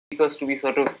speakers to be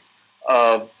sort of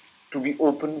to be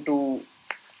open to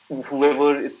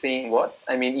whoever is saying what.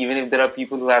 I mean, even if there are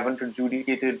people who haven't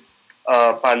adjudicated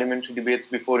parliamentary debates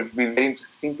before, it would be very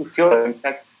interesting to hear. In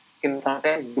fact, can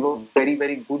sometimes give a very,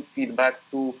 very good feedback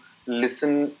to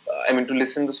listen. To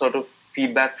listen to sort of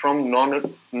feedback from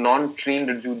non-trained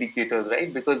adjudicators,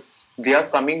 right? Because they are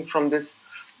coming from this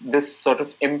sort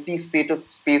of empty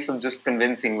space of just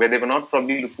convincing, where they were not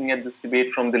probably looking at this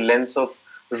debate from the lens of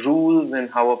rules and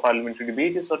how a parliamentary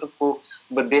debate is sort of go,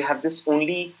 but they have this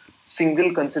only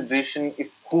single consideration: if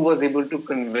who was able to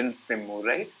convince them more,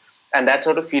 right? And that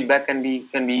sort of feedback can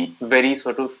be very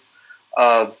sort of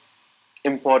uh,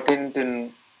 important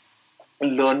in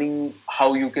learning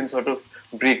how you can sort of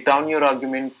break down your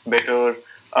arguments better,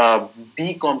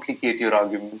 decomplicate your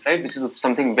arguments, right? Which is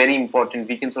something very important.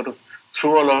 We can sort of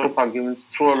throw a lot of arguments,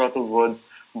 throw a lot of words,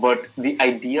 but the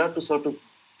idea to sort of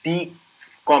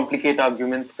decomplicate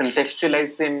arguments,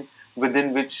 contextualize them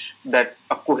within which that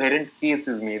a coherent case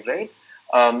is made, right?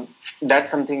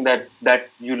 That's something that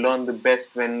you learn the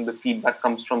best when the feedback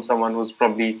comes from someone who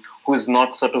is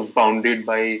not sort of bounded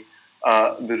by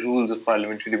the rules of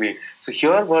parliamentary debate. So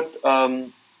here, what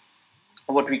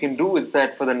we can do is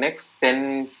that for the next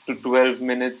 10 to 12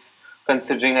 minutes,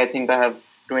 considering I think I have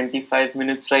 25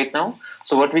 minutes right now.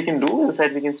 So what we can do is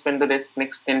that we can spend the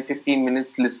next 10, 15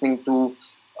 minutes listening to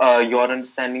your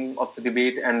understanding of the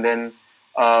debate, and then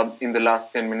in the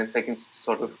last 10 minutes, I can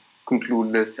sort of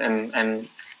conclude this and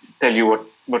tell you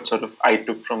what sort of I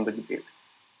took from the debate.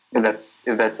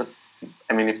 If that's a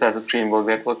framework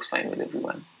that works fine with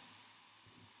everyone.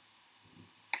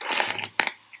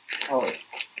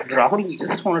 Rahul, we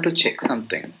just wanted to check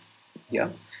something. Yeah.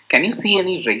 Can you see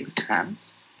any raised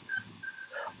hands?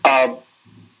 I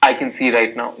can see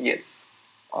right now, yes.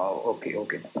 Okay.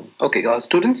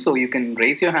 Students, so you can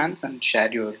raise your hands and share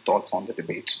your thoughts on the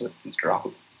debate with Mr.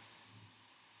 Rahul.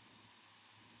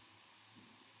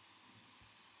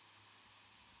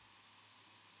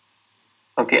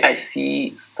 Okay, I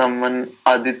see someone,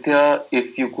 Aditya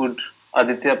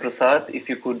Prasad, if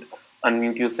you could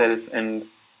unmute yourself and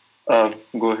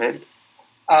go ahead.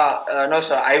 No,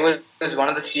 sir. I was one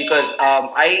of the speakers.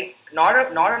 I not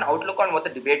an outlook on what the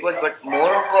debate was, but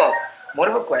more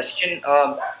of a question.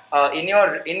 In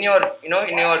your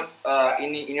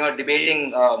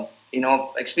debating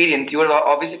experience, you will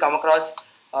obviously come across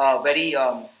very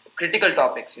critical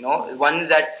topics. Ones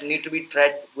that need to be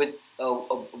tread with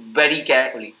very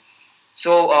carefully.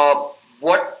 So,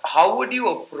 how would you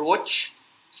approach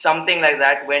something like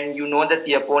that when you know that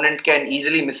the opponent can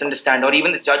easily misunderstand, or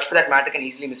even the judge for that matter can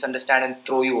easily misunderstand and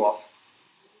throw you off?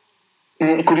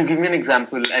 Could you give me an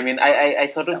example? I mean, I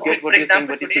sort of get what you're saying,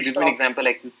 but if you give me an example,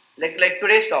 like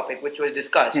today's topic, which was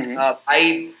discussed,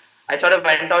 I sort of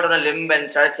went out on a limb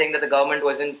and started saying that the government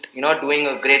wasn't, doing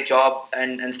a great job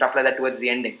and stuff like that towards the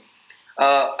ending.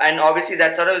 And obviously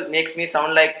that sort of makes me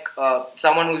sound like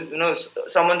someone who,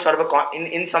 someone sort of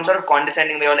in some sort of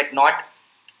condescending way, or like not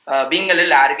being a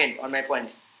little arrogant on my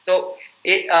points. So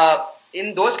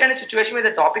in those kind of situations where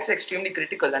the topics are extremely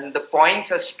critical and the points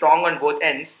are strong on both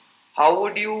ends, how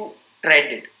would you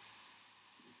tread it?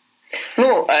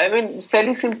 No, I mean, it's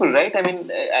fairly simple, right? I mean,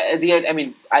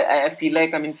 I feel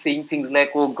like, saying things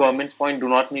like, oh, government's point do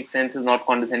not make sense is not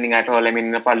condescending at all. I mean,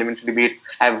 in a parliamentary debate,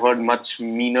 I've heard much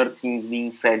meaner things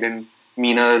being said and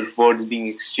meaner words being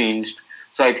exchanged.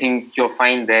 So I think you're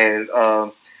fine there.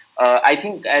 I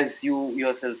think, as you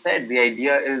yourself said, the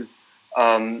idea is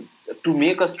to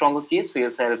make a stronger case for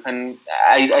yourself. And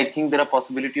I think there are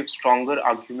possibility of stronger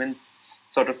arguments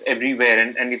sort of everywhere.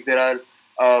 And if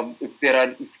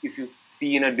you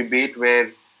see in a debate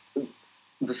where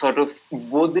the sort of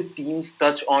both the teams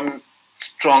touch on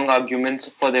strong arguments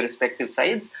for their respective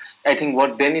sides, I think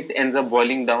what then it ends up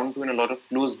boiling down to in a lot of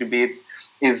close debates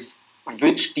is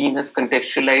which team has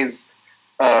contextualized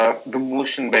the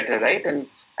motion better, right? And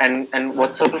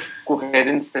what sort of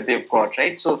coherence that they've got,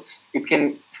 right? So it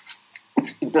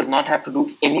does not have to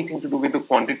do anything to do with the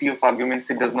quantity of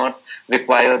arguments. It does not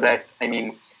require that,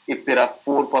 if there are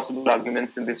 4 possible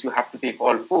arguments in this, you have to take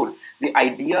all 4. The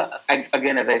idea,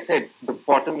 again, as I said, the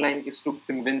bottom line is to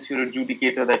convince your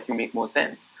adjudicator that you make more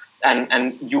sense.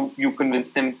 And you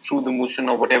convince them through the motion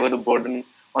or whatever the burden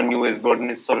on you is. Burden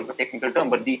is sort of a technical term,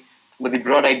 but the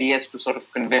broad idea is to sort of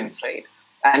convince, right?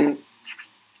 And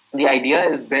the idea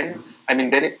is then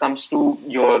it comes to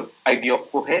your idea of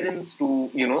coherence, to,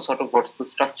 sort of what's the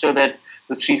structure that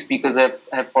the 3 speakers have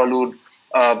followed.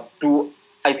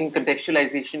 I think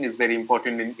contextualization is very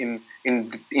important in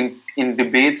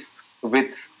debates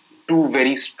with 2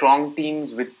 very strong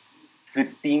teams, with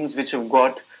teams which have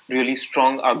got really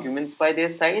strong arguments by their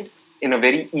side. in a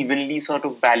very evenly sort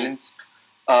of balanced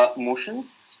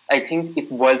motions. I think it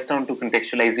boils down to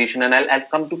contextualization, and I'll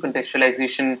come to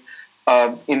contextualization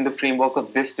in the framework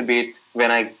of this debate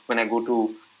when I go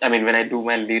to, I mean, when I do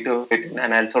my later bit,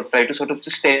 and I'll try to sort of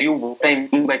just tell you what I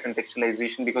mean by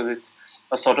contextualization, because it's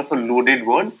a sort of a loaded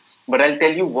word. But I'll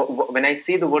tell you when I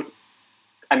say the word,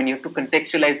 I mean, you have to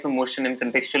contextualize the motion and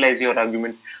contextualize your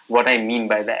argument, what I mean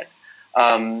by that.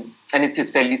 And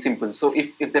it's fairly simple. So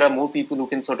if there are more people who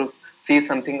can sort of say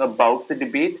something about the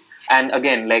debate, and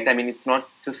again, like, I mean, it's not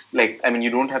just like, I mean,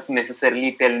 you don't have to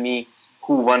necessarily tell me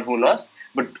who won, who lost,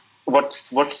 but what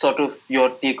sort of your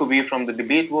takeaway from the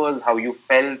debate was, how you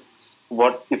felt,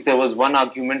 what if there was one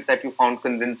argument that you found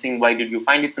convincing, why did you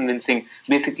find it convincing,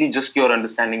 basically just your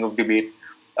understanding of debate.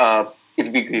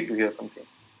 It'd be great to hear something.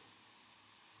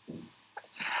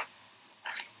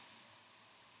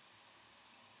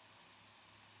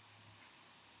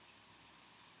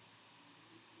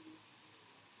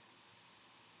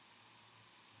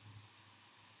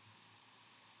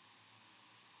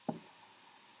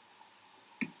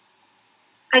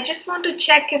 I just want to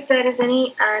check if there is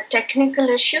any technical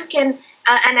issue. Can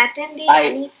an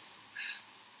attendee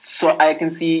So I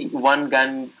can see one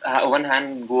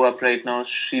hand go up right now.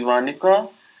 Shivanika,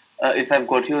 if I've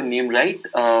got your name right,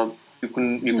 you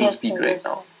can yes, speak sir, right yes,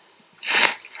 now.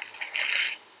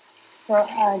 So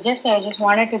I just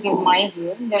wanted to give my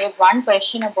view. There was one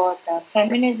question about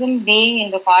feminism being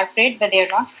in the corporate, but they are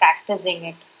not practicing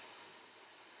it.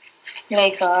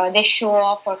 Like they show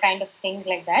off or kind of things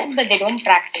like that, but they don't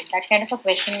practice. That kind of a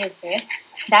question was there.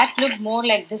 That looked more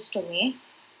like this to me.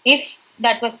 If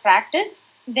that was practiced,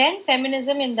 then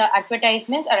feminism in the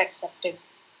advertisements are accepted.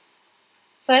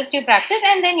 First you practice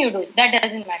and then you do. That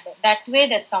doesn't matter. That way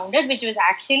that sounded, which was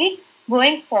actually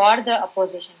going for the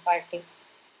opposition party.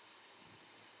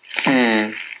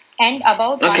 And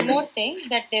about one more thing,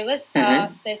 that they was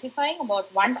specifying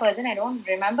about one person, I don't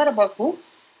remember about who,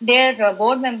 their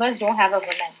board members don't have a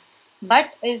woman.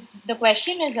 But the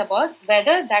question is about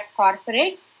whether that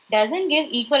corporate doesn't give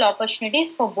equal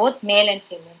opportunities for both male and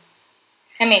female.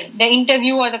 I mean, the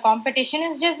interview or the competition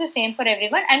is just the same for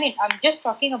everyone. I mean, I'm just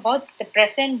talking about the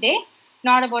present day,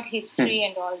 not about history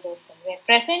and all those things. In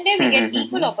present day, we get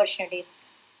equal opportunities.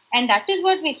 And that is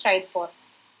what we strive for.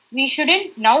 We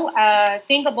shouldn't now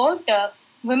think about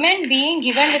women being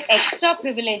given with extra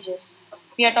privileges.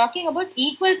 We are talking about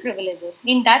equal privileges.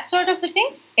 In that sort of a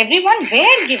thing, everyone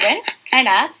were given, and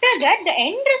after that, the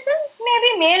end result,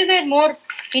 maybe male were more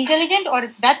intelligent, or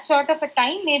that sort of a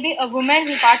time, maybe a woman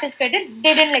who participated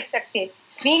didn't succeed.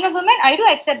 Being a woman, I do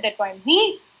accept that point.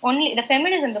 The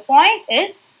feminism, the point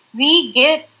is, we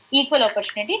get equal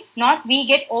opportunity, not we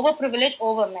get overprivileged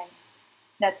over men.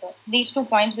 That's all. These 2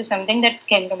 points were something that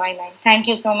came to my mind. Thank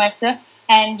you so much, sir.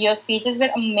 And your speeches were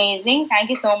amazing.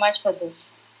 Thank you so much for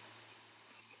this.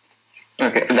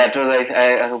 Okay, that was,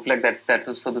 I hope like that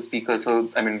was for the speaker. So,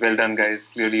 I mean, well done, guys.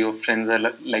 Clearly your friends are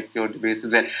like your debates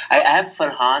as well. I have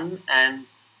Farhan and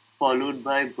followed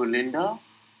by Belinda.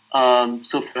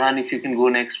 So Farhan, if you can go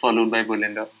next, followed by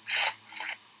Belinda.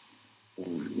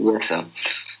 Yes, sir.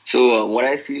 So what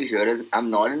I feel here is I'm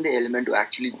not in the element to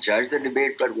actually judge the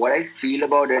debate, but what I feel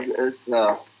about it is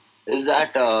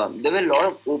that there were a lot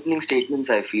of opening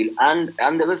statements, I feel, and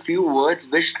there were few words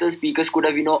which the speakers could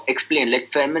have explained,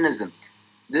 like feminism.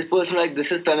 This person like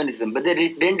this is feminism, but they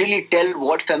didn't really tell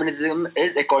what feminism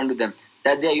is according to them.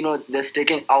 That they're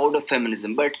sticking out of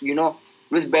feminism, but it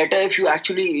was better if you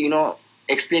actually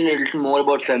explain a little more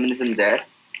about feminism there.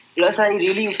 Plus, I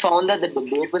really found that the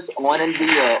debate was on in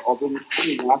the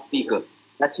opposition last speaker.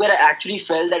 That's where I actually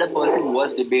felt that a person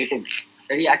was debating.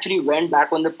 That he actually went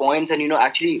back on the points and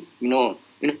actually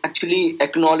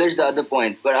acknowledged the other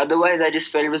points. But otherwise, I just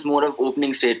felt it was more of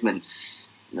opening statements.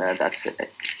 That's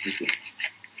it. Thank you.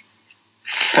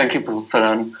 Thank you,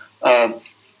 Farhan.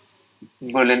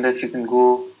 Belinda, if you can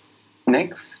go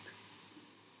next.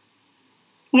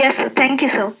 Yes, thank you,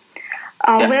 sir.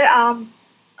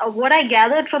 What I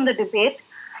gathered from the debate,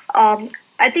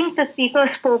 I think the speaker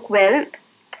spoke well,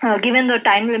 given the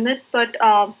time limit. But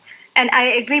and I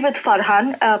agree with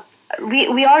Farhan.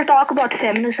 We all talk about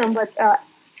feminism, but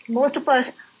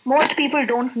most people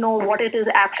don't know what it is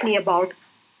actually about.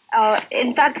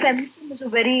 In fact, feminism is a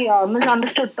very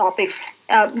misunderstood topic.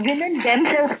 Women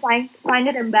themselves find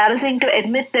it embarrassing to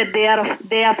admit that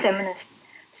they are feminist.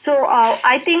 So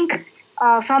I think.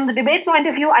 From the debate point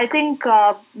of view, I think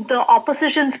the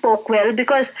opposition spoke well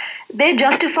because they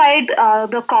justified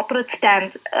the corporate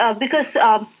stand. Because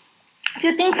if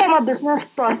you think from a business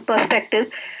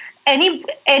perspective, any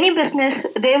business,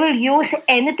 they will use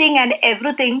anything and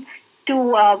everything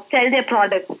to sell their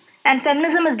products. And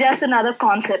feminism is just another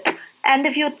concept. And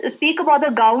if you speak about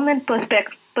the government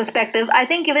perspective, I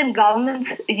think even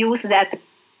governments use that.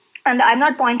 And I'm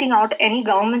not pointing out any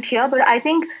government here, but I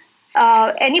think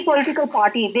any political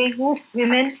party, they use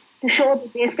women to show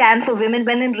that they stand for women,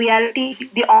 when in reality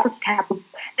the opposite happens.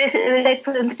 Like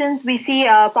for instance, we see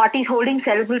parties holding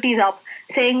celebrities up,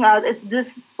 saying it's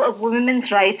this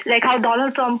women's rights, like how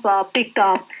Donald Trump picked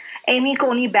Amy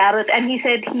Coney Barrett, and he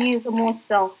said he is the most.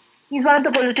 He's one of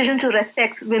the politicians who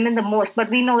respects women the most, but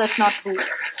we know that's not true.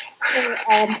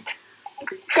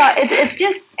 So, it's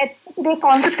just today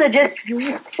concepts are just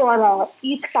used for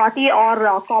each party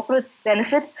or corporate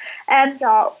benefit, and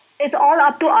it's all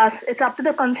up to us. It's up to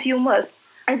the consumers.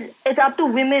 It's up to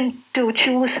women to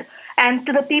choose, and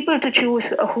to the people to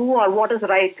choose who or what is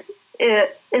right.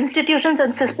 Institutions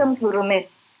and systems will remain.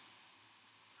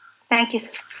 Thank you.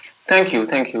 Thank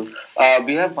you.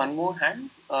 We have one more hand,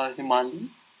 Himali.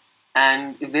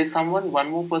 And if there's one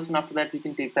more person after that, we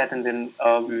can take that, and then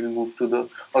we will move to the.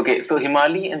 Okay, so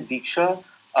Himali and Diksha,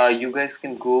 you guys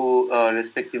can go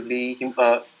respectively.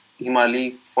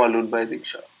 Himali followed by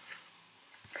Diksha.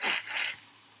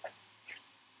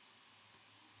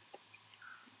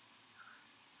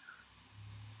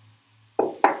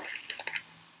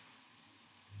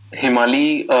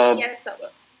 Himali. Yes, sir.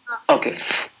 Okay.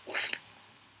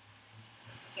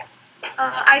 Yeah.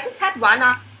 I just had one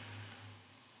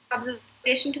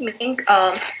observation to make.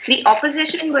 The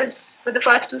opposition was, for the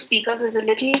first two speakers, was a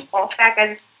little off track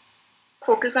as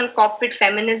focus on corporate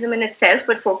feminism in itself,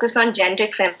 but focus on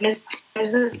gendered feminism.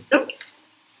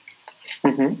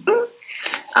 Mm-hmm.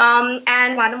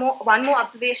 And one more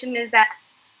observation is that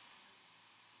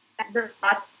the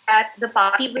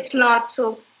party was not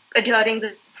so adhering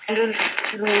the general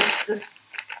rules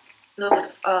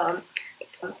of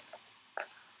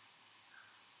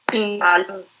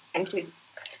parliament.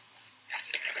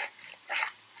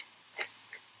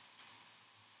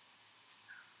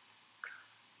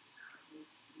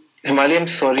 Himali, I'm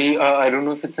sorry. I don't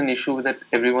know if it's an issue that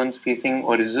everyone's facing,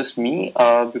 or is just me,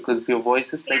 because your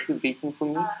voice is slightly breaking for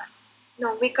me.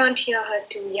 No, we can't hear her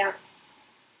too. Yeah.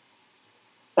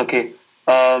 Okay.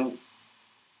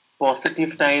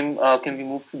 Positive time. Can we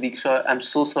move to Diksha? I'm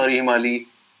so sorry, Himali.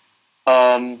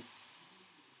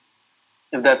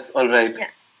 If that's all right. Yeah.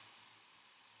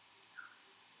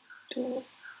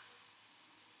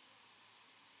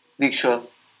 Diksha.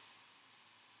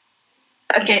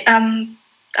 Okay.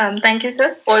 Thank you,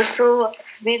 sir. Also,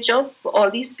 great job for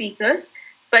all these speakers.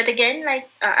 But again, like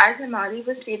as Himali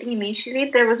was stating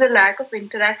initially, there was a lack of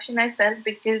interaction, I felt,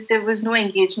 because there was no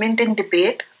engagement in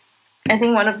debate. I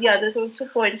think one of the others also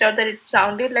pointed out that it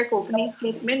sounded like opening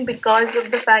statement because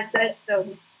of the fact that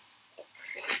the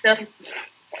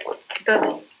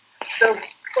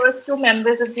first two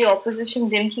members of the opposition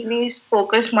didn't really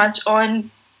focus much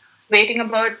on waiting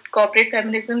about corporate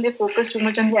feminism. They focused too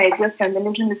much on the idea of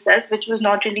feminism itself, which was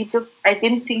not really I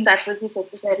didn't think that was the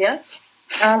focus area.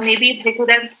 Maybe if they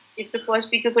could have, if the first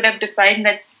speaker could have defined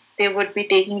that they would be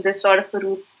taking this sort of a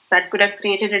route, that could have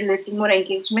created a little more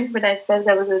engagement. But I felt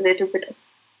there was a little bit of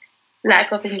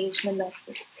lack of engagement that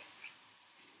way.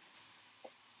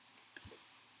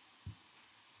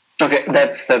 Okay,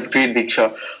 that's great,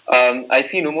 Diksha. I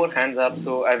see no more hands up,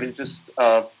 so I will just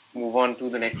move on to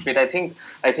the next bit. I think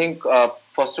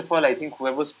first of all, I think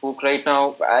whoever spoke right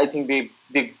now, I think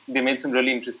they made some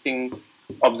really interesting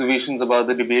observations about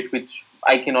the debate, which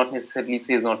I cannot necessarily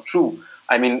say is not true.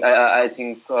 I mean, I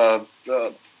think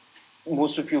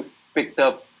most of you picked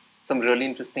up some really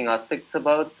interesting aspects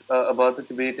about the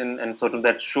debate, and sort of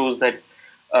that shows that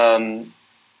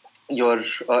your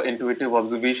intuitive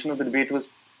observation of the debate was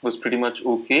pretty much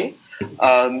okay.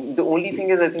 The only thing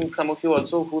is, I think some of you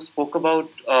also who spoke about,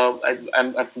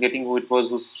 I'm forgetting who it was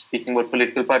who's speaking about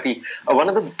political party. One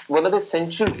of the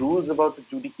essential rules about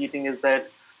adjudicating is that,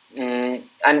 and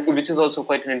which is also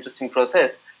quite an interesting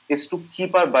process, is to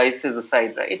keep our biases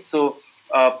aside, right? So,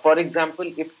 for example,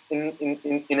 if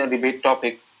in a debate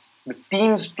topic, the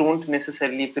teams don't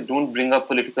necessarily, if they don't bring up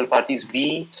political parties,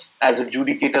 we as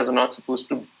adjudicators are not supposed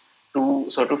to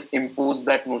sort of impose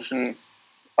that notion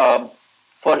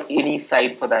for any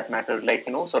side, for that matter, like,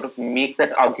 sort of make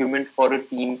that argument for a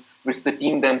team which the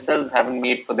team themselves haven't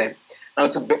made for them. Now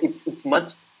it's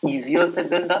much easier said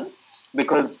than done,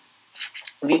 because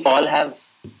we all have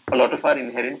a lot of our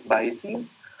inherent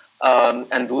biases,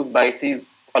 and those biases,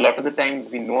 a lot of the times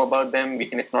we know about them, we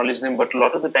can acknowledge them, but a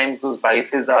lot of the times those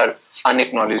biases are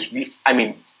unacknowledged.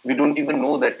 We don't even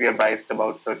know that we are biased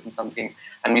about certain something,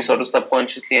 and we sort of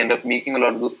subconsciously end up making a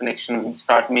lot of those connections,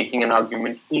 start making an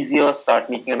argument easier, start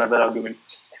making another argument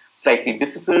slightly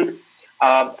difficult.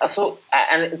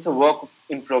 And it's a work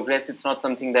in progress. It's not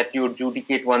something that you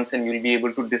adjudicate once and you'll be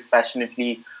able to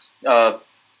dispassionately, uh,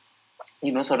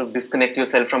 sort of disconnect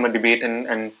yourself from a debate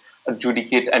and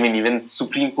adjudicate. I mean, even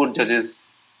Supreme Court judges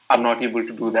are not able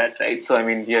to do that, right? So, I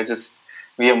mean,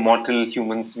 we are mortal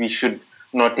humans. We should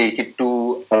not take it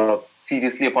too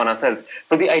seriously upon ourselves.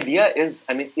 But the idea is,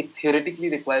 I mean, it theoretically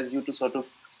requires you to sort of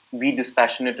be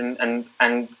dispassionate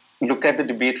and look at the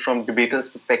debate from debater's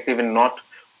perspective and not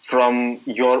from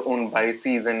your own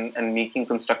biases and making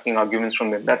constructing arguments from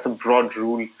them. That's a broad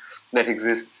rule that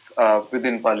exists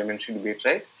within parliamentary debate,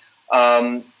 right?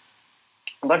 Um,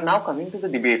 but now coming to the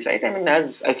debate, right? I mean,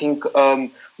 as I think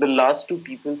the last two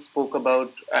people spoke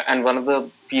about, and one of the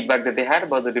feedback that they had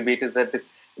about the debate is that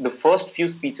the first few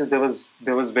speeches there was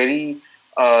very,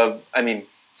 I mean,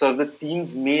 so the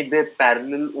teams made their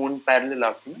own parallel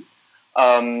argument,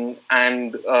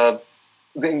 and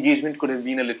the engagement could have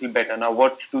been a little better. Now,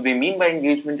 what do they mean by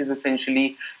engagement is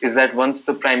that once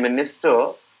the prime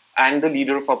minister and the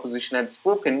leader of opposition had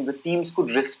spoken, the teams could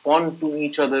respond to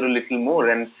each other a little more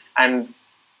and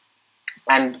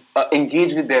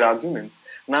engage with their arguments.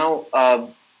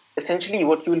 Now, essentially,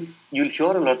 what you'll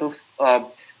hear a lot of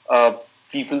uh,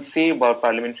 people say about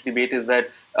parliamentary debate is that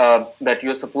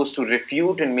you're supposed to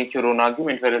refute and make your own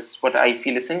argument. Whereas what I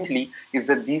feel essentially is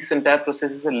that this entire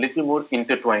process is a little more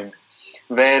intertwined,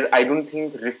 where I don't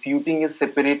think refuting is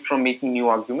separate from making new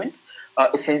argument.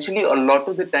 Essentially, a lot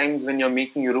of the times when you're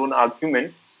making your own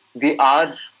argument, they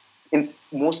are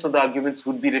most of the arguments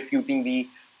would be refuting the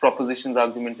proposition's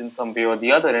argument in some way or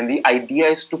the other. And the idea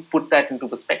is to put that into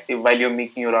perspective while you're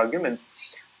making your arguments,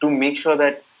 to make sure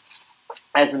that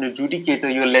as an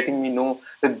adjudicator, you're letting me know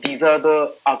that these are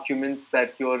the arguments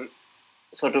that you're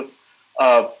sort of,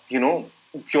 uh, you know,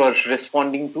 you're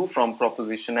responding to from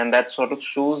proposition. And that sort of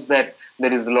shows that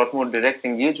there is a lot more direct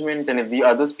engagement. And if the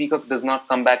other speaker does not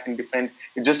come back and defend,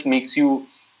 it just makes you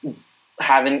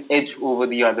have an edge over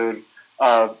the other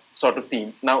sort of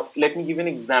team. Now, let me give an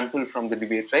example from the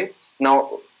debate, right?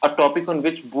 Now, a topic on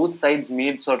which both sides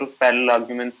made sort of parallel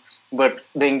arguments, but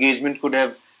the engagement could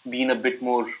have been a bit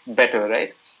more better,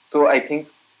 right? So I think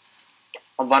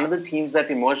one of the themes that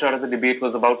emerged out of the debate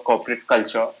was about corporate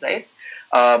culture, right?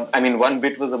 I mean, one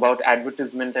bit was about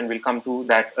advertisement, and we'll come to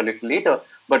that a little later,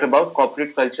 but about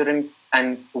corporate culture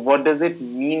and what does it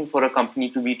mean for a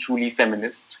company to be truly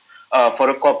feminist, for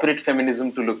a corporate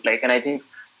feminism to look like. And I think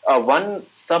one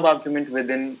sub-argument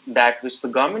within that which the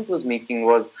government was making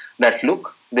was that,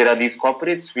 look, there are these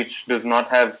corporates which does not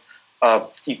have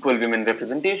equal women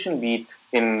representation, be it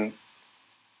in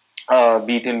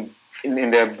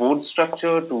their board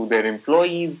structure to their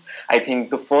employees. I think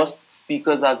the first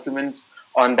speaker's arguments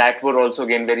on that were also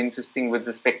again very interesting with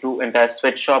respect to entire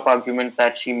sweatshop argument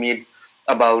that she made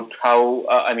about how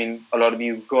I mean a lot of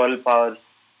these girl power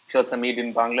shirts are made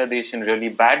in Bangladesh in really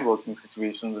bad working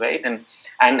situations, right? And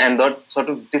that sort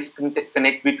of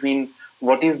disconnect between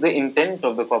what is the intent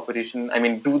of the corporation. I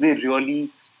mean, do they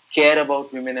really care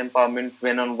about women empowerment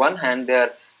when on one hand they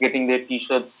are getting their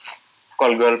t-shirts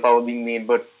called girl power being made,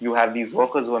 but you have these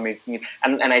workers who are making it.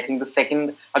 And I think the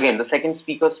second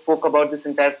speaker spoke about this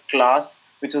entire class,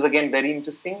 which was again very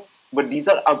interesting. But these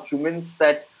are arguments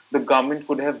that the government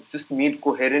could have just made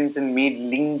coherent and made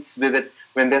links with it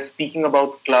when they're speaking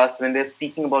about class, when they're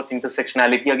speaking about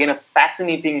intersectionality. Again, a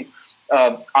fascinating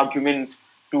argument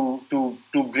to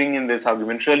bring in this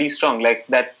argument, really strong, like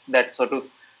that sort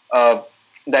of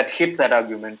that hit that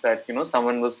argument that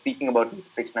someone was speaking about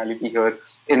intersectionality here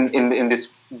in this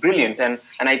brilliant. And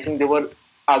I think there were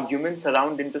arguments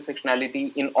around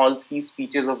intersectionality in all three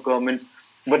speeches of governments,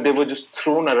 but they were just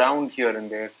thrown around here and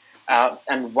there,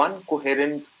 and one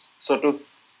coherent sort of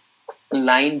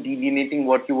line delineating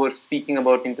what you were speaking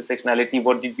about intersectionality,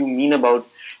 what did you mean about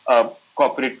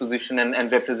corporate position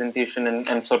and representation,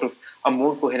 and sort of a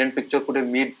more coherent picture could have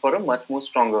made for a much more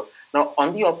stronger. Now,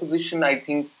 on the opposition, I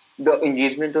think the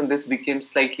engagement on this became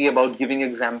slightly about giving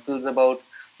examples about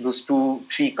those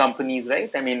 2-3 companies,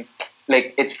 right? I mean,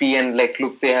 like HP and like,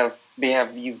 look, they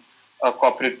have these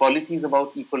corporate policies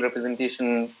about equal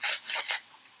representation,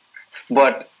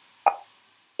 but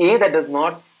that does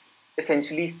not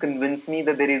essentially convince me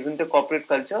that there isn't a corporate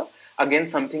culture. Again,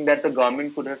 something that the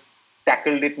government could have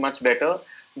tackled it much better.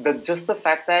 Just the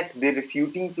fact that they're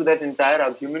refuting to that entire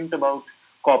argument about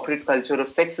corporate culture of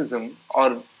sexism,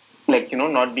 or like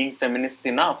not being feminist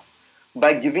enough,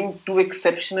 by giving 2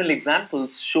 exceptional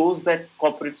examples, shows that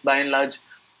corporates by and large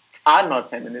are not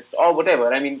feminist or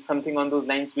whatever. I mean, something on those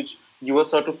lines, which you were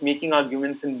sort of making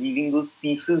arguments and leaving those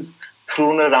pieces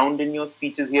thrown around in your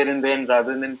speeches here and there,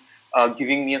 rather than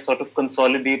giving me a sort of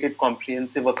consolidated,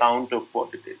 comprehensive account of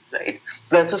what it is, right?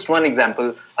 So that's just one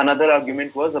example. Another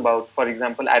argument was about, for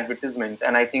example, advertisement.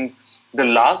 And I think the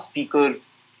last speaker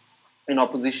in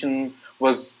opposition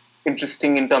was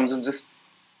interesting in terms of just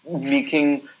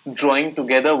drawing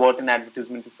together what an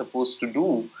advertisement is supposed to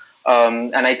do.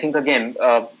 And I think, again,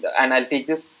 and I'll take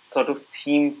this sort of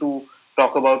theme to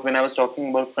talk about when I was talking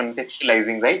about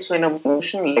contextualizing, right? So in a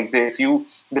motion like this,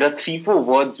 there are 3-4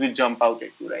 words which jump out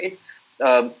at you, right?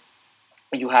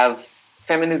 You have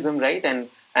feminism, right?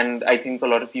 And I think a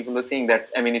lot of people were saying that,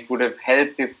 I mean, it would have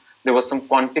helped if there was some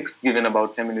context given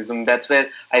about feminism. That's where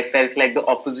I felt like the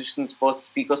opposition's first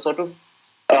speaker sort of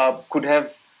could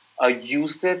have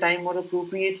used their time more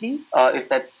appropriately, if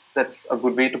that's a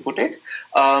good way to put it.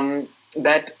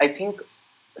 That I think,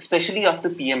 especially after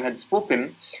PM had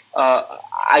spoken,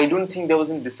 I don't think there was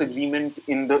a disagreement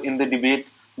in the debate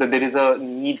that there is a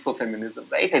need for feminism,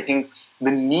 right? I think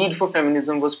the need for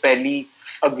feminism was fairly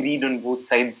agreed on both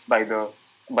sides by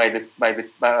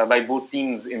both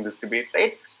teams in this debate,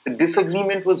 right? The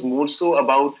disagreement was more so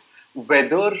about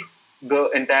whether the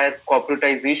entire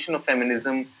corporatization of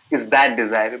feminism is that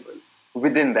desirable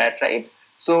within that, right?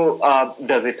 So,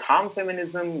 does it harm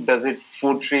feminism? Does it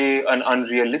portray an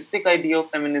unrealistic idea of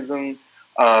feminism?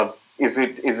 Is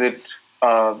it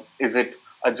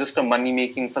just a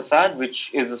money-making facade,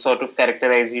 which is a sort of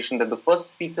characterization that the first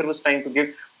speaker was trying to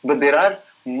give? But there are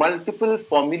multiple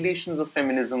formulations of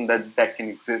feminism that can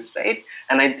exist, right?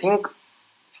 And I think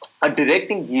a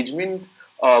direct engagement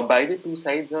by the two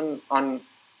sides on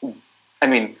I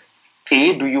mean,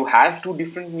 do you have two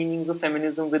different meanings of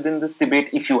feminism within this debate?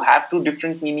 If you have two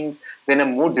different meanings, then a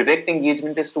more direct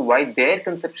engagement as to why their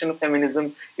conception of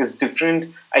feminism is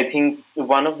different. I think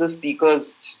one of the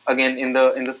speakers, again, in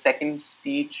the second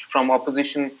speech from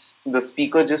opposition, the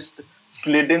speaker just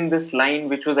slid in this line,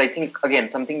 which was, I think, again,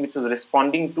 something which was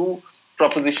responding to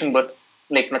proposition, but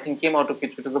like nothing came out of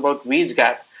it, which was about wage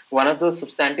gap. One of the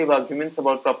substantive arguments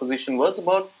about proposition was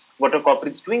about what are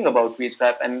corporates doing about wage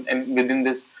gap, and within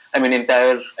this,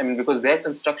 because their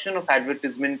construction of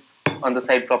advertisement on the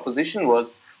side proposition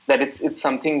was that it's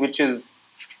something which is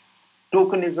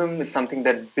tokenism. It's something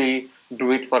that they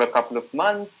do it for a couple of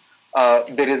months.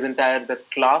 There is the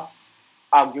class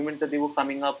argument that they were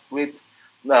coming up with,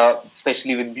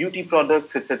 especially with beauty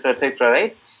products, etc.,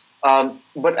 right?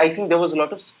 But I think there was a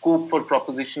lot of scope for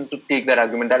proposition to take that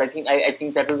argument. That I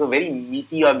think that was a very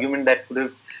meaty argument that could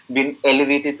have been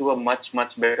elevated to a much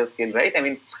better scale, right? I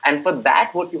mean, and for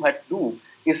that, what you had to do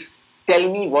is tell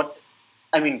me what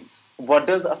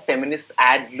does a feminist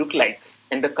ad look like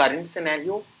in the current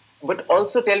scenario, but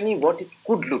also tell me what it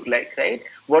could look like, right?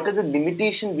 What are the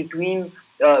limitation between,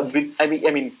 in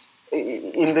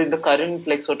the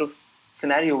current sort of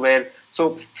scenario where,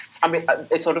 so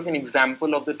a sort of an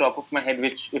example of the top of my head,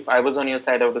 which if I was on your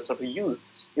side I would have sort of used,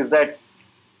 is that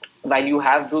while you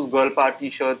have those girl power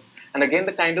t-shirts, and again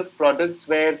the kind of products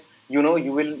where you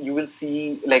will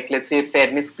see, like, let's say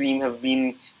fairness cream have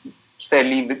been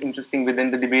fairly interesting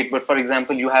within the debate, but for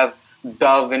example you have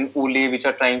Dove and Olay which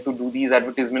are trying to do these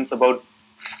advertisements about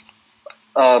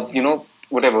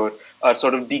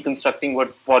sort of deconstructing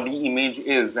what body image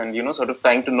is, and sort of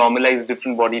trying to normalize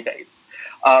different body types.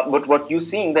 But what you're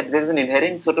seeing, that there's an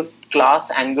inherent sort of class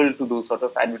angle to those sort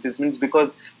of advertisements,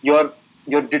 because your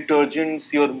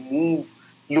detergents, your Move,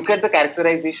 look at the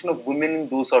characterization of women in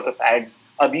those sort of ads.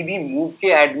 Abhi bhi Move ke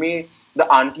ad mein the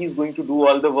auntie is going to do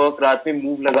all the work, raat mein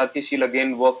Move laga ke she'll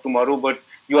again work tomorrow, but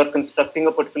you are constructing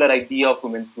a particular idea of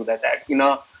women through that ad.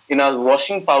 In a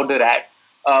washing powder ad,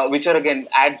 which are again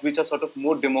ads which are sort of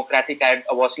more democratic ad.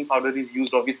 A washing powder is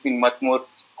used obviously in much more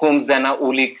homes than a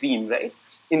Olay cream, right?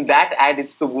 In that ad,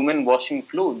 it's the woman washing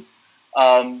clothes.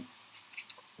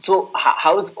 So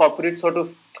how is corporate sort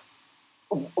of,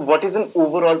 what is an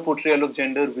overall portrayal of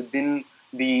gender within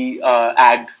the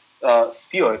ad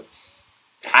sphere?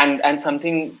 And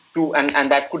something to,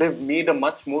 and that could have made a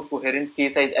much more coherent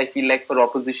case, I feel like, for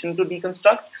opposition to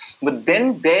deconstruct. But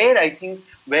then there, I think,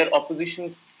 where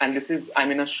opposition, and this is,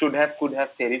 a should have, could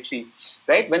have territory,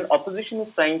 right? When opposition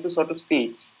is trying to sort of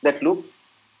say that, look,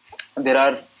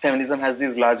 feminism has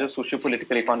this larger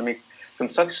socio-political economic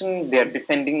construction. They are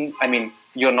defending,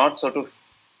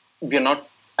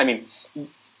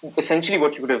 essentially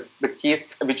what you would have, the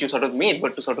case which you sort of made,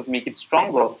 but to sort of make it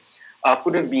stronger,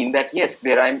 could have been that, yes,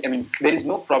 there is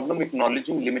no problem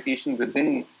acknowledging limitation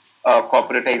within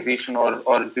corporatization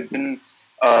or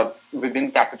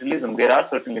within capitalism. There are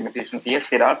certain limitations. Yes,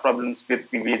 there are problems with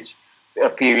pay wage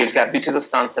gap, which is a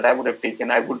stance that I would have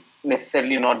taken. I would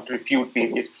necessarily not refute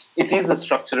pay wage. It is a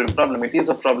structural problem. It is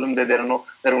a problem that there are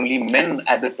only men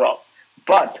at the top.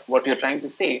 But what you're trying to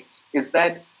say is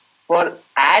that for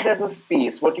ad as a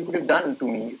space, what you could have done to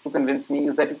me, to convince me,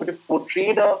 is that you could have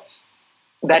portrayed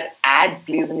that ad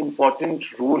plays an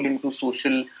important role into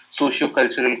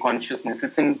socio-cultural consciousness.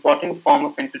 It's an important form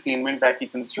of entertainment that we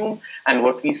consume, and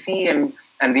what we see and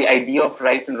the idea of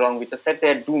right and wrong, which are set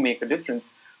there, do make a difference.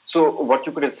 So what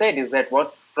you could have said is that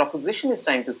what proposition is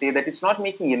trying to say, that it's not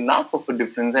making enough of a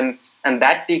difference, and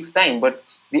that takes time. But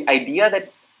the idea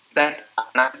that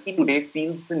Nike today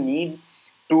feels the need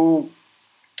to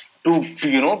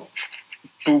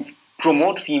to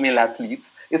promote female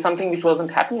athletes is something which wasn't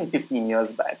happening 15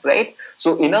 years back, right?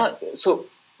 So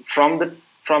from the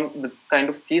kind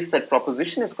of case that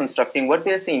proposition is constructing, what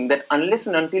they're saying, that unless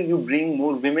and until you bring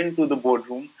more women to the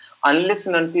boardroom, unless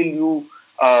and until you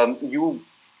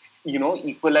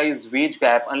equalize wage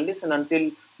gap, unless and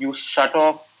until you shut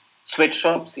off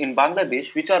sweatshops in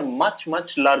Bangladesh, which are much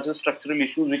larger structural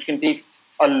issues, which can take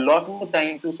a lot more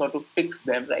time to sort of fix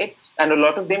them, right? And a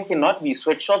lot of them cannot be.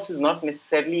 Sweatshops is not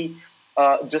necessarily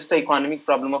just an economic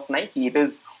problem of Nike. It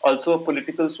is also a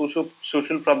political,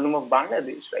 social problem of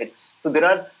Bangladesh, right? So there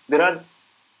are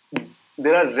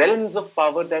realms of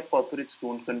power that corporates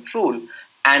don't control,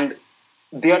 and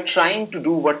they are trying to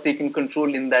do what they can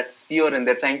control in that sphere, and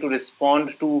they're trying to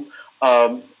respond to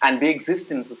and they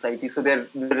exist in society, so they're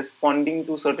responding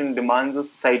to certain demands of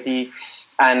society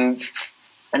and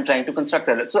trying to construct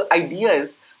that. So idea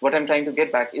is, what I'm trying to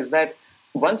get back is that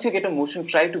once you get a motion,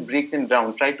 try to break them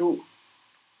down, try to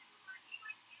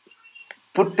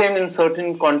put them in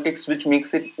certain contexts which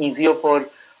makes it easier for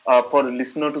a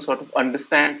listener to sort of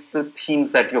understand the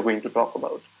themes that you're going to talk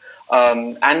about.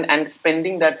 And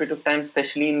spending that bit of time,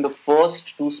 especially in the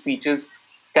first two speeches,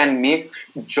 can make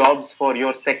jobs for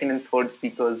your second and third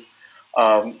speakers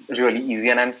really easy.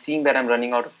 And I'm seeing that I'm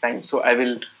running out of time, so I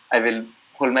will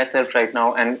hold myself right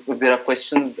now. And if there are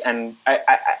questions, and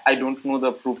I don't know the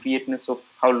appropriateness of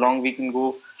how long we can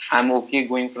go, I'm okay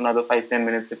going for another 5-10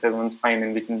 minutes if everyone's fine,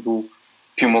 and we can do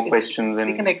few more questions,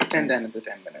 and we can extend another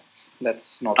 10 minutes.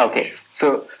 That's not okay.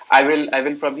 So I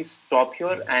will probably stop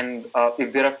here, and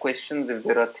if there are questions, if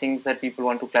there are things that people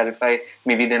want to clarify,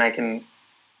 maybe then I can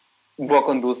work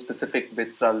on those specific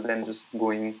bits rather than just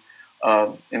going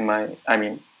in my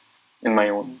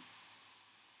own.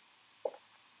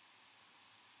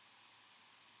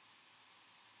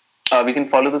 We can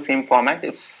follow the same format.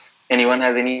 If anyone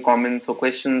has any comments or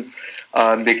questions,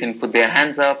 they can put their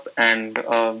hands up, and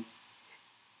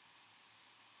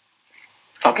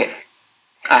okay,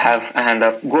 I have a hand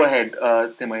up. Go ahead,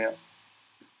 Timaya.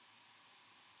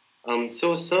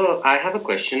 So, sir, I have a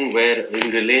question where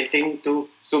in relating to,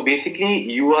 so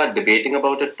basically you are debating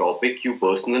about a topic you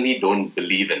personally don't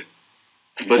believe in,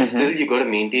 but still you got to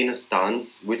maintain a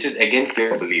stance which is against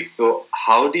your beliefs. So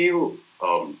how do you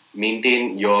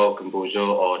maintain your composure,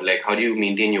 or like how do you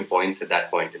maintain your points at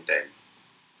that point in time?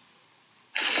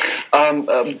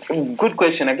 Good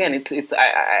question. Again, it's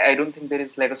I don't think there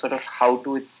is like a sort of how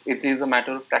to. It is a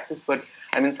matter of practice, but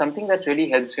I mean something that really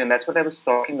helps you, and that's what I was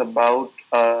talking about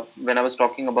when I was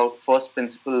talking about first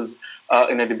principles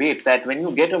in a debate. That when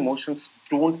you get emotions,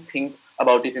 don't think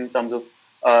about it in terms of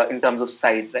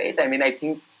side, right? I mean, I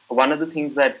think one of the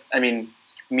things that me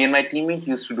and my teammate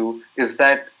used to do is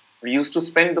that we used to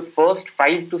spend the first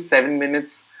 5 to 7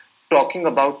 minutes talking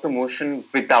about the motion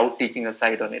without taking a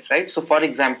side on it, right? So, for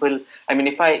example, I mean,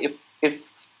 if I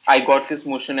got this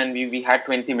motion and we had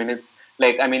 20 minutes,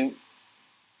 like, I mean,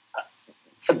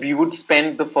 we would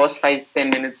spend the first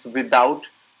 5-10 minutes without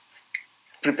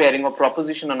preparing a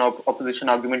proposition or opposition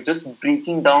argument, just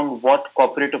breaking down what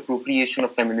corporate appropriation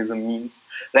of feminism means,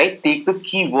 right? Take the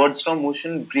key words from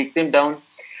motion, break them down,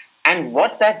 and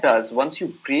what that does, once you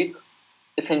break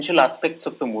essential aspects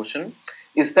of the motion,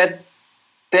 is that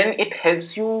then it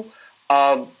helps you,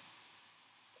 I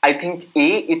think,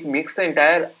 it makes the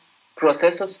entire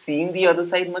process of seeing the other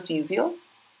side much easier.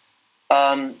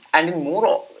 And in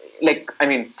more,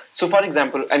 so for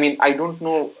example, I don't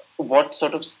know what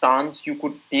sort of stance you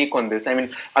could take on this. I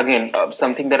mean, again,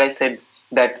 something that I said,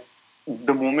 that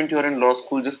the moment you're in law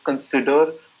school, just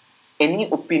consider any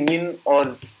opinion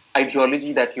or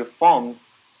ideology that you've formed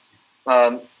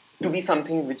to be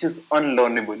something which is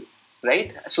unlearnable.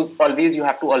 Right? So you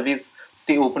have to always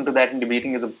stay open to that, and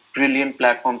debating is a brilliant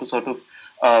platform to sort of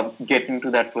get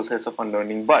into that process of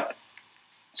unlearning. But,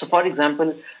 so for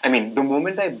example, the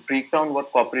moment I break down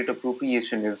what corporate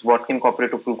appropriation is, what can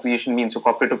corporate appropriation mean? So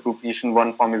corporate appropriation,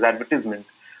 one form is advertisement,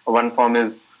 one form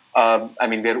is,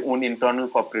 their own internal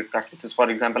corporate practices. For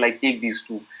example, I take these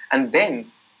two, and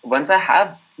then once I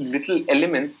have little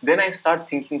elements, then I start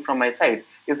thinking from my side,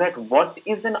 is that what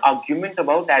is an argument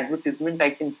about advertisement I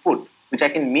can put, which I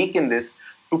can make in this,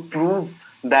 to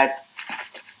prove that,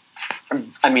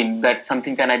 I mean, that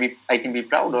something I can be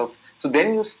proud of. So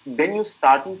then you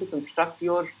starting to construct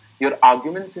your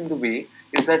arguments in the way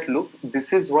is that, look,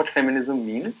 this is what feminism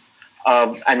means.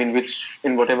 I mean, which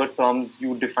in whatever terms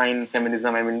you define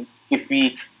feminism, I mean, if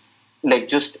we like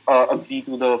just agree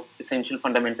to the essential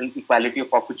fundamental equality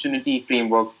of opportunity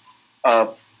framework uh,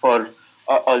 for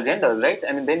all genders, right?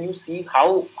 I mean, then you see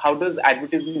how does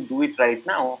advertising do it right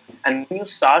now, and then you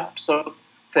start sort of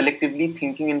selectively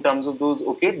thinking in terms of those.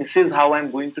 Okay, this is how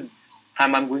I'm going to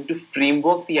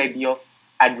framework the idea of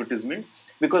advertisement,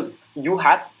 because you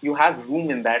have room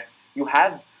in that. You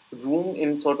have room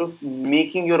in sort of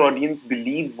making your audience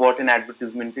believe what an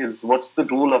advertisement is, what's the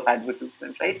role of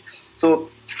advertisement, right? So,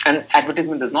 and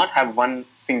advertisement does not have one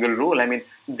single role. I mean,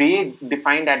 they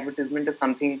defined advertisement as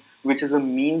something which is a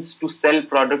means to sell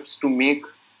products to make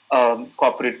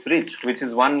corporates rich, which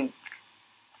is one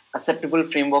acceptable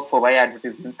framework for why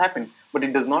advertisements happen. But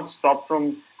it does not stop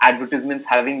from advertisements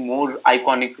having more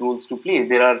iconic roles to play.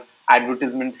 There are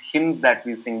advertisement hymns that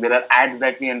we sing, there are ads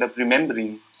that we end up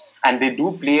remembering, and they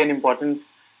do play an important,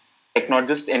 like, not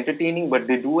just entertaining, but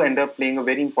they do end up playing a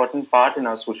very important part in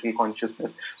our social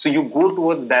consciousness. So you go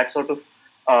towards that sort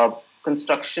of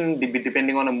construction,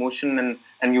 depending on emotion,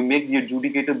 and you make the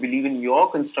adjudicator believe in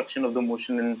your construction of the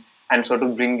motion, and sort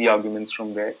of bring the arguments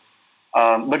from there.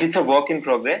 But it's a work in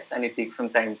progress, and it takes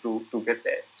some time to get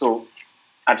there. So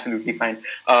absolutely fine.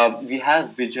 We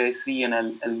have Vijay Sri, and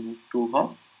I'll move to her.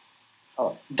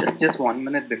 Just 1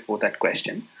 minute before that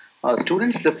question.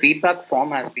 Students, the feedback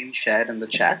form has been shared in the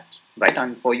chat, right?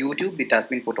 And for YouTube, it has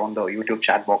been put on the YouTube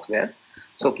chat box there.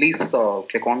 So please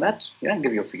click on that, and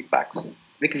give your feedbacks.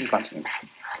 We can continue.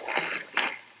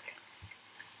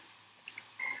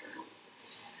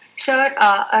 Sir,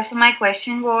 so my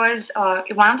question was,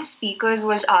 one of the speakers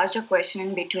was asked a question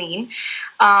in between.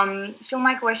 So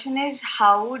my question is,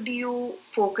 how do you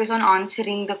focus on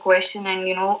answering the question and,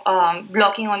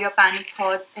 blocking all your panic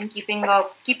thoughts and keeping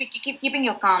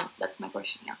your calm? That's my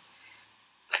question, yeah.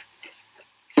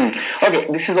 Okay,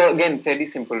 this is again fairly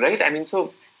simple, right? I mean,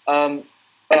 so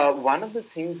one of the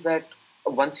things that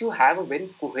once you have a very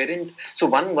coherent, so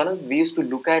one of the ways to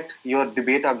look at your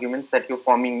debate arguments that you're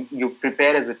forming, you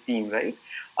prepare as a team, right?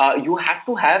 You have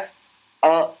to have,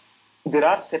 there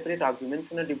are separate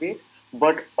arguments in a debate,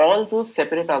 but all those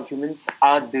separate arguments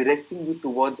are directing you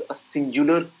towards a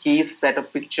singular case, that a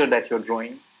picture that you're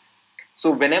drawing.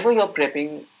 So whenever you're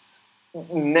prepping,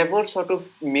 never sort of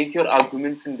make your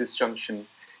arguments in disjunction.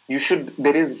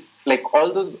 There is, like,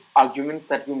 all those arguments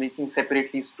that you're making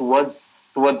separately is towards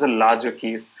a larger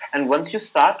case. And once you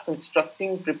start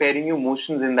preparing your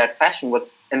motions in that fashion,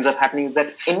 what ends up happening is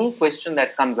that any question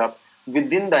that comes up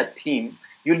within that theme,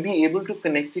 you'll be able to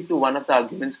connect it to one of the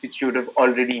arguments which you would have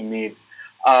already made.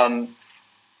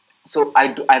 So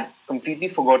I've completely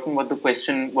forgotten what the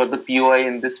POI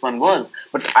in this one was.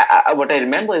 But what I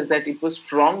remember is that it was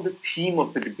from the theme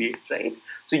of the debate, right?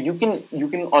 So you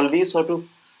can always sort of,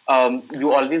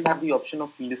 you always have the option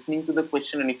of listening to the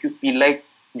question, and if you feel like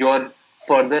your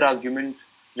further argument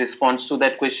responds to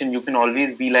that question, you can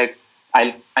always be like,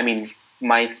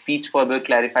 my speech further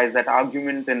clarifies that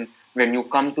argument, and when you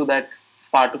come to that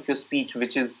part of your speech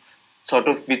which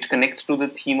connects to the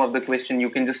theme of the question, you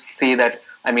can just say that,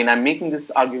 I'm making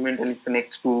this argument and it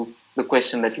connects to the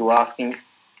question that you're asking.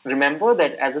 Remember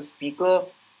that as a speaker,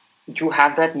 you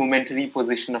have that momentary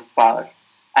position of power,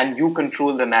 and you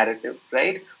control the narrative,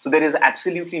 right? So there is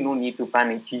absolutely no need to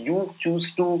panic. You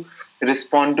choose to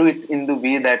respond to it in the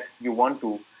way that you want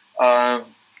to.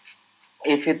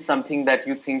 If it's something that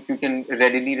you think you can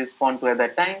readily respond to at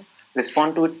that time,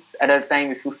 respond to it at that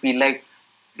time. If you feel like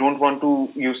don't want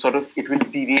to, it will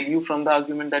derail you from the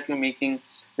argument that you're making,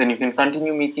 then you can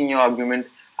continue making your argument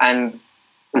and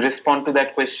respond to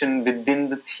that question within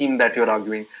the theme that you're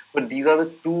arguing. But these are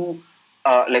the two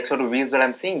ways that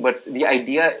I'm saying. But the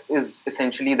idea is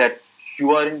essentially that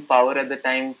you are in power at the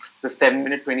time. The 7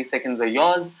 minute 20 seconds are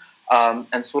yours,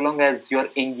 and so long as you're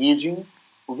engaging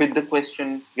with the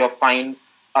question, you're fine.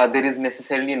 There is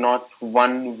necessarily not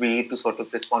one way to sort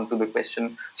of respond to the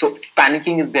question. So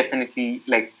panicking is definitely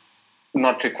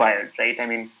not required,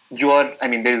 right? You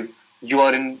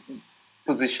are in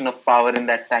position of power in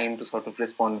that time to sort of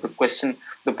respond to the question.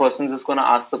 The person's just going to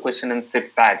ask the question and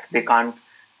sit back. They can't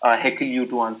heckle you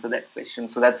to answer that question.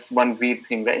 So that's one great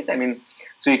thing, right?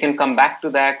 So you can come back to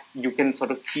that. You can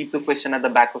sort of keep the question at the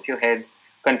back of your head,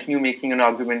 continue making an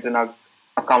argument, and a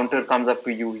counter comes up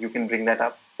to you. You can bring that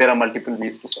up. There are multiple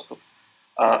ways to sort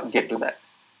of get to that.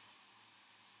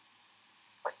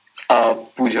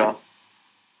 Pooja.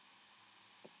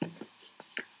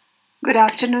 Good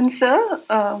afternoon, sir.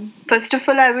 First of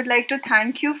all, I would like to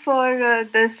thank you for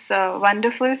this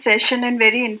wonderful session and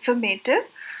very informative.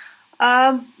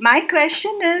 My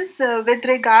question is with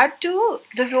regard to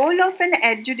the role of an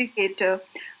adjudicator.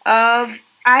 I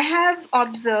have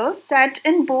observed that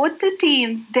in both the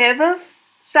teams, there were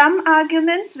some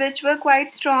arguments which were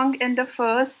quite strong in the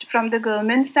first from the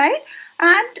government side,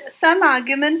 and some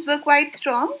arguments were quite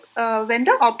strong when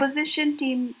the opposition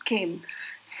team came.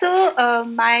 So,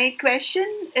 my question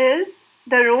is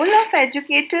the role of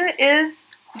educator is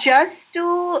just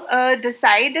to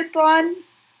decide upon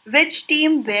which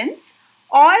team wins,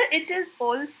 or it is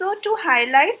also to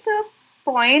highlight the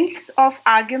points of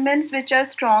arguments which are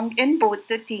strong in both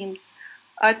the teams,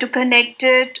 to connect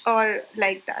it or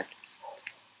like that.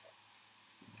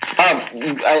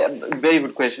 Very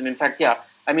good question. In fact, yeah.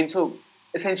 I mean, so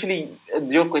essentially,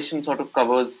 your question sort of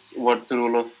covers what the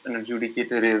role of an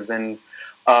adjudicator is, and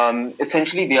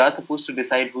essentially, they are supposed to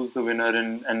decide who's the winner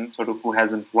and sort of who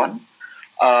hasn't won.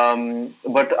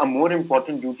 But a more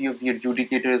important duty of the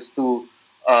adjudicator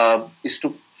is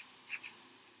to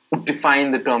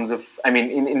define the terms of, I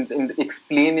mean, in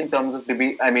explain in terms of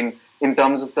debate, I mean, in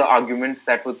terms of the arguments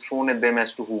that were thrown at them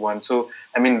as to who won. So,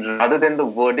 I mean, rather than the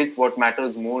verdict, what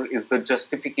matters more is the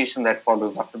justification that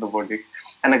follows after the verdict.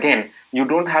 And again, you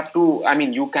don't have to, I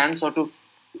mean, you can sort of,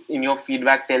 in your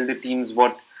feedback, tell the teams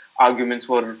what arguments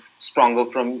were stronger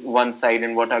from one side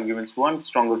and what arguments weren't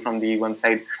stronger from the one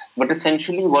side. But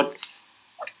essentially, what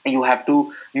you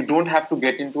don't have to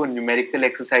get into a numerical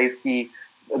exercise key.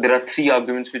 There are three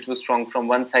arguments which were strong from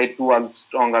one side, two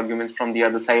strong arguments from the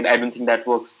other side. I don't think that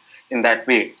works in that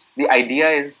way. The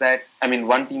idea is that, I mean,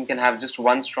 one team can have just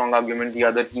one strong argument, the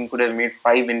other team could have made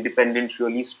five independent,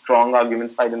 really strong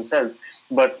arguments by themselves,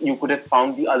 but you could have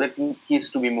found the other team's case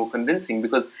to be more convincing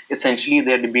because essentially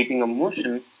they're debating a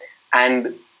motion,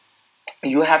 and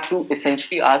you have to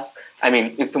essentially ask, I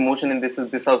mean, if the motion in this is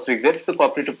this house regrets the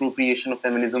corporate appropriation of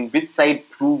feminism, which side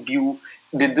proved you,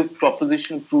 did the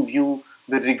proposition prove you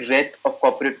the regret of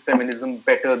corporate feminism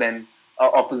better than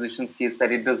opposition's case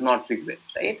that it does not regret,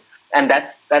 right? And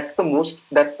that's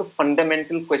the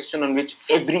fundamental question on which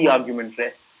every argument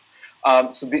rests.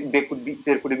 So there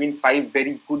could have been five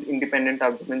very good independent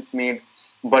arguments made,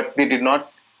 but they did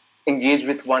not engage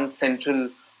with one central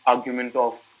argument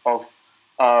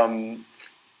um,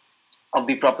 of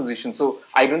the proposition. So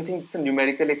I don't think it's a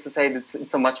numerical exercise.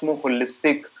 It's a much more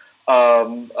holistic,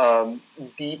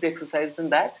 deep exercise than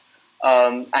that.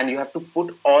 And you have to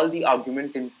put all the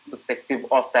argument in perspective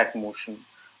of that motion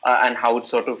and how it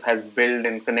sort of has built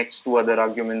and connects to other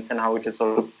arguments and how it has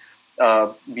sort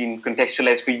of been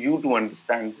contextualized for you to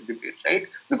understand the debate, right?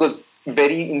 Because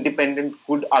very independent,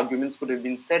 good arguments could have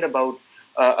been said about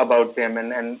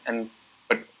them,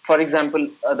 but for example,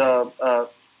 the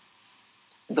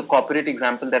corporate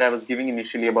example that I was giving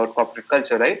initially about corporate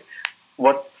culture, right?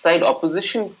 What side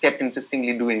opposition kept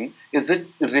interestingly doing is it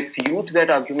refute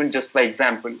that argument just by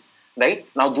example, right?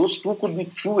 Now, those two could be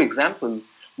true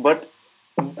examples, but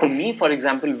for me, for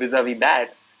example, vis-a-vis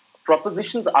that,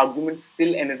 proposition's argument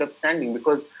still ended up standing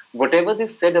because whatever they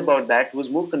said about that was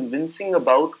more convincing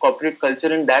about corporate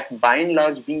culture and that by and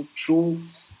large being true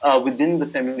within the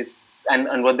feminists.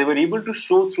 And what they were able to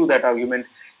show through that argument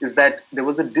is that there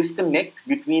was a disconnect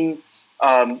between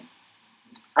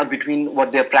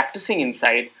what they're practicing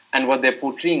inside and what they're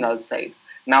portraying outside.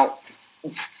 Now,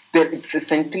 it's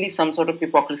essentially some sort of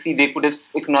hypocrisy. They could have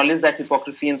acknowledged that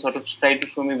hypocrisy and sort of tried to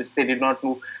show me, which they did not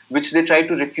do, which they tried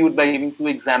to refute by giving two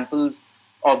examples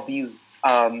of these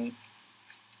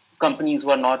companies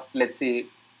who are not, let's say,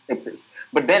 exist.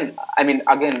 But then, I mean,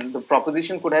 again, the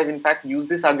proposition could have in fact used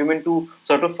this argument to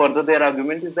sort of further their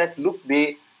argument is that, look,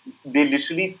 they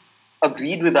literally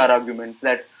agreed with our argument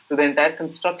that to the entire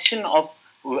construction of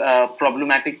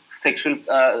problematic sexual,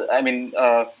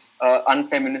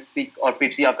 unfeministic or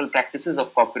patriarchal practices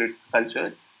of corporate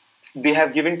culture, they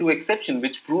have given two exceptions,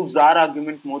 which proves our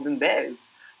argument more than theirs.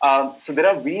 So there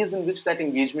are ways in which that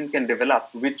engagement can develop,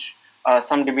 which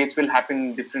some debates will happen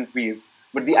in different ways.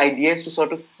 But the idea is to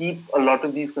sort of keep a lot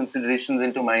of these considerations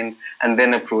into mind and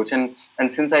then approach. And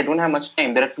since I don't have much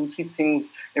time, there are 2-3 things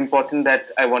important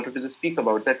that I wanted to just speak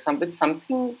about. That's something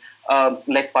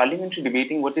like parliamentary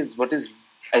debating. What is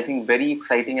I think very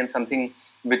exciting and something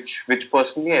which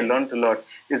personally I learned a lot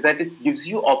is that it gives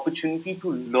you opportunity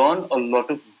to learn a lot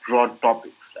of broad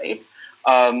topics, right?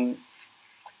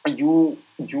 You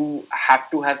have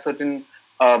to have certain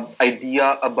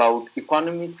idea about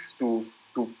economics to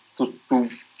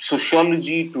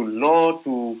sociology, to law,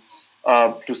 to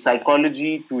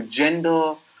psychology, to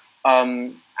gender,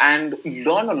 and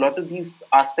learn a lot of these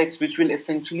aspects which will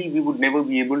essentially we would never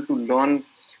be able to learn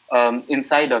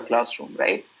inside our classroom,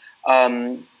 right?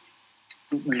 Um,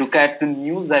 Look at the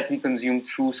news that we consume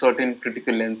through certain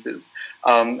critical lenses.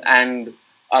 And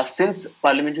since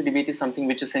parliamentary debate is something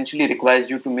which essentially requires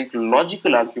you to make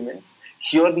logical arguments,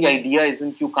 here the idea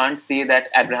isn't, you can't say that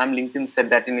Abraham Lincoln said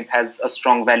that and it has a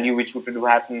strong value, which would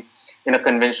happen in a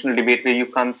conventional debate where you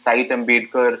come cite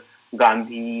Ambedkar,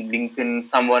 Gandhi, Lincoln,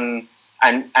 someone,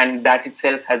 and that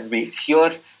itself has weight.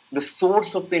 Here, the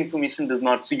source of the information does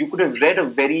not. So you could have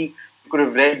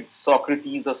read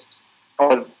Socrates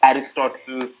or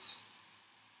Aristotle.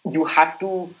 You have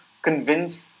to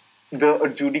convince the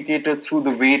adjudicator through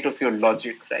the weight of your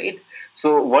logic, right?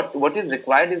 So what is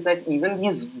required is that even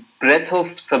these breadth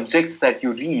of subjects that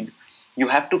you read, you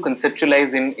have to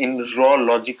conceptualize in raw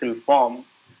logical form,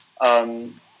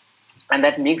 um, and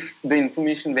that makes the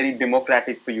information very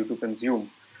democratic for you to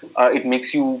consume. It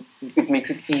makes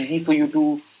it easy for you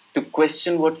to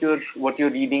question what you're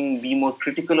reading, be more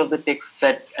critical of the texts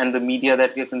that and the media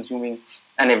that you're consuming,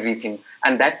 and everything.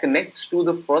 And that connects to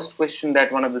the first question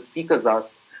that one of the speakers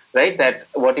asked, right? That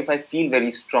what if I feel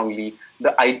very strongly?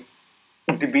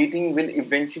 Debating will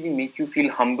eventually make you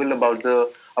feel humble about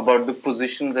the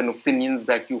positions and opinions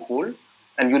that you hold,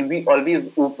 and you'll be always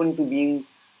open to being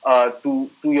to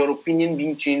your opinion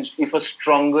being changed if a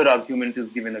stronger argument is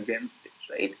given against it,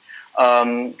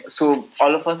 right? So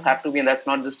all of us have to be, and that's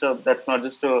not just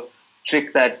a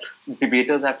trick that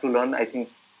debaters have to learn. I think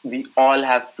we all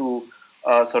have to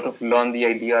sort of learn the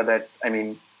idea that, I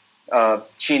mean,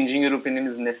 changing your opinion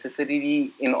is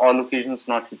necessary in all occasions,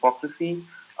 not hypocrisy.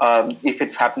 If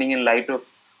it's happening in light of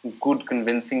good,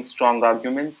 convincing, strong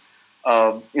arguments,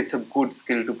 it's a good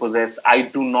skill to possess. I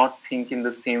do not think in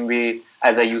the same way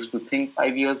as I used to think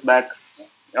 5 years back.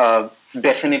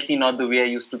 Definitely not the way I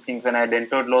used to think when I had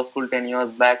entered law school 10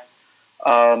 years back.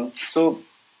 So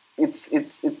it's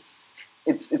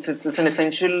an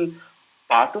essential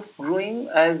part of growing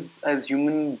as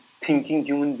thinking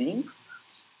human beings.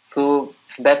 So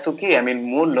that's okay. I mean,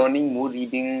 more learning, more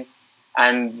reading,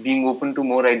 and being open to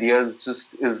more ideas just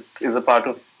is a part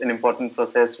of an important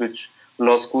process which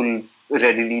law school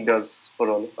readily does for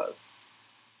all of us.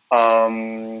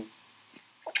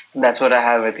 That's what I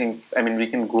have. I think. I mean, we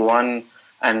can go on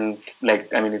and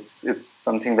it's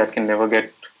something that can never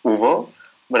get over.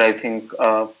 But I think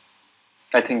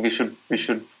we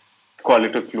should call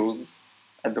it a close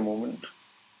at the moment.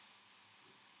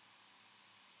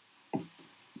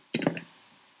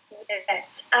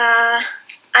 Yes.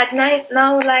 I'd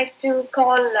now like to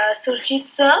call Surjit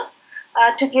sir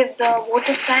to give the vote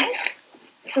of thanks.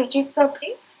 Surjit sir,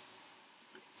 please.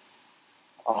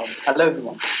 Hello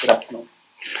everyone. Good afternoon.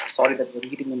 Sorry that we're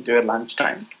eating into your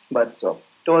lunchtime, but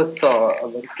it was a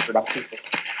very productive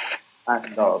session.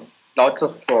 And lots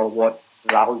of what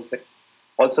Rahul said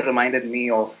also reminded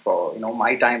me of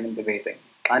my time in debating.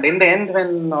 And in the end,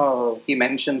 when he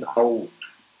mentioned how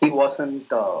he wasn't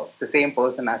the same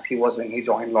person as he was when he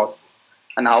joined law school,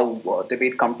 and how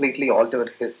debate completely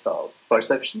altered his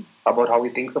perception about how he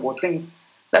thinks about things,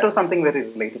 that was something very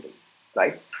relatable,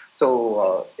 right?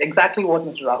 So exactly what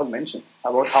Mr. Rahul mentions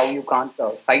about how you can't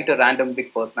cite a random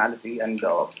big personality and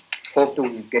hope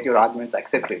to get your arguments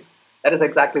accepted. That is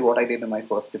exactly what I did in my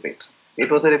first debate.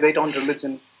 It was a debate on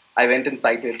religion. I went and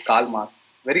cited Karl Marx,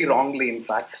 very wrongly in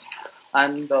fact.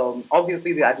 And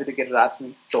obviously the adjudicator asked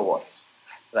me, so what?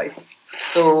 Right?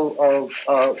 So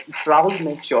Rahul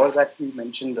made sure that he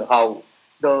mentioned how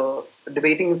the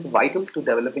debating is vital to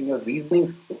developing your reasoning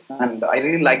skills. And I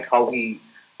really liked how he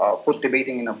put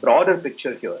debating in a broader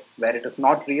picture here, where it is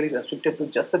not really restricted to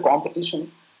just the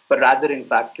competition, but rather, in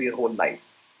fact, to your whole life,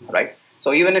 right?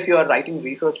 So even if you are writing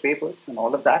research papers and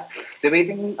all of that,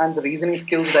 debating and the reasoning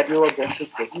skills that you are going to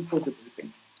get into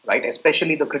debating, right?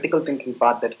 Especially the critical thinking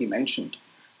part that he mentioned.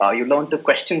 You learn to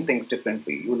question things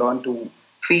differently. You learn to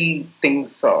see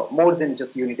things more than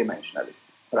just unidimensionally,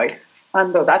 right?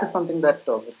 And that is something that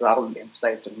Rahul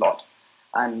emphasized a lot.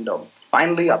 And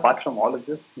finally, apart from all of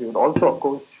this, we would also, of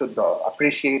course, should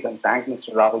appreciate and thank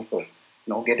Mr. Rahul for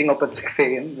getting up at 6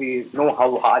 a.m. We know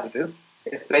how hard it is,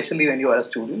 especially when you are a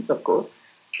student, of course.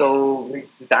 So we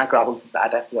thank Rahul for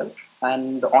that as well.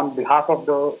 And on behalf of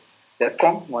the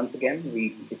DEFCON, once again,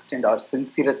 we extend our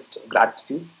sincerest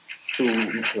gratitude to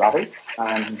Mr. Rahul.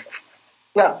 And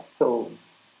yeah, so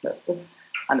that's it.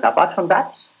 And apart from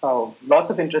that, lots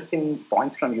of interesting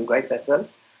points from you guys as well.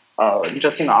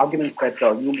 Interesting arguments that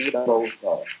you made about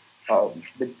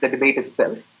the debate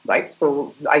itself, right?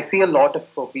 So I see a lot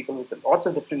of people with lots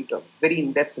of different, very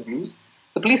in-depth views.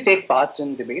 So please take part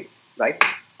in debates, right?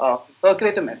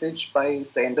 circulate a message by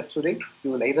the end of today.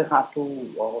 You will either have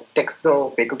to text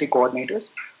the faculty coordinators,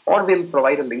 or we'll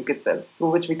provide a link itself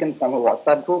through which we can form a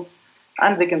WhatsApp group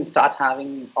and we can start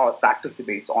having our practice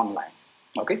debates online.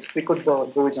 Okay, we could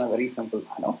do it in a very simple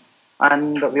manner.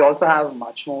 And we also have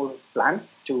much more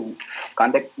plans to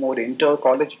conduct more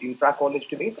inter-college, intra-college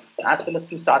debates, as well as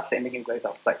to start sending you guys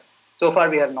outside. So far,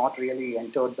 we have not really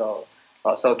entered the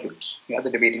circuit. We have the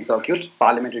debating circuit,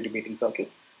 parliamentary debating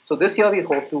circuit. So this year, we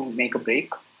hope to make a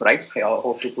break, right? We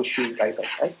hope to push you guys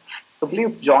outside. So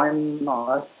please join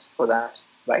us for that,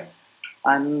 right?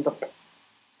 And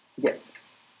yes,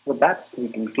 with that, we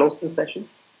can close the session.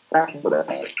 Thank you for that.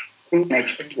 See you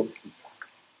next week.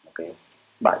 Okay,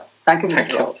 bye. Thank you,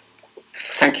 Mr. Rao.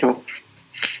 Thank you.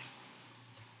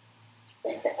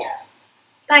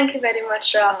 Thank you very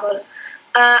much, Rahul.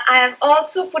 I have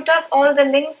also put up all the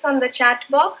links on the chat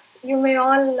box. You may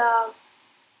all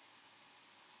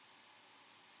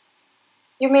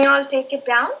take it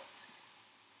down.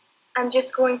 I'm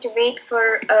just going to wait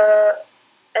for a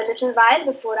little while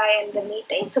before I end the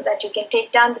meeting so that you can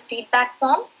take down the feedback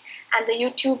form and the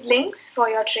YouTube links for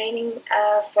your training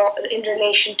in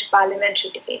relation to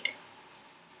parliamentary debating.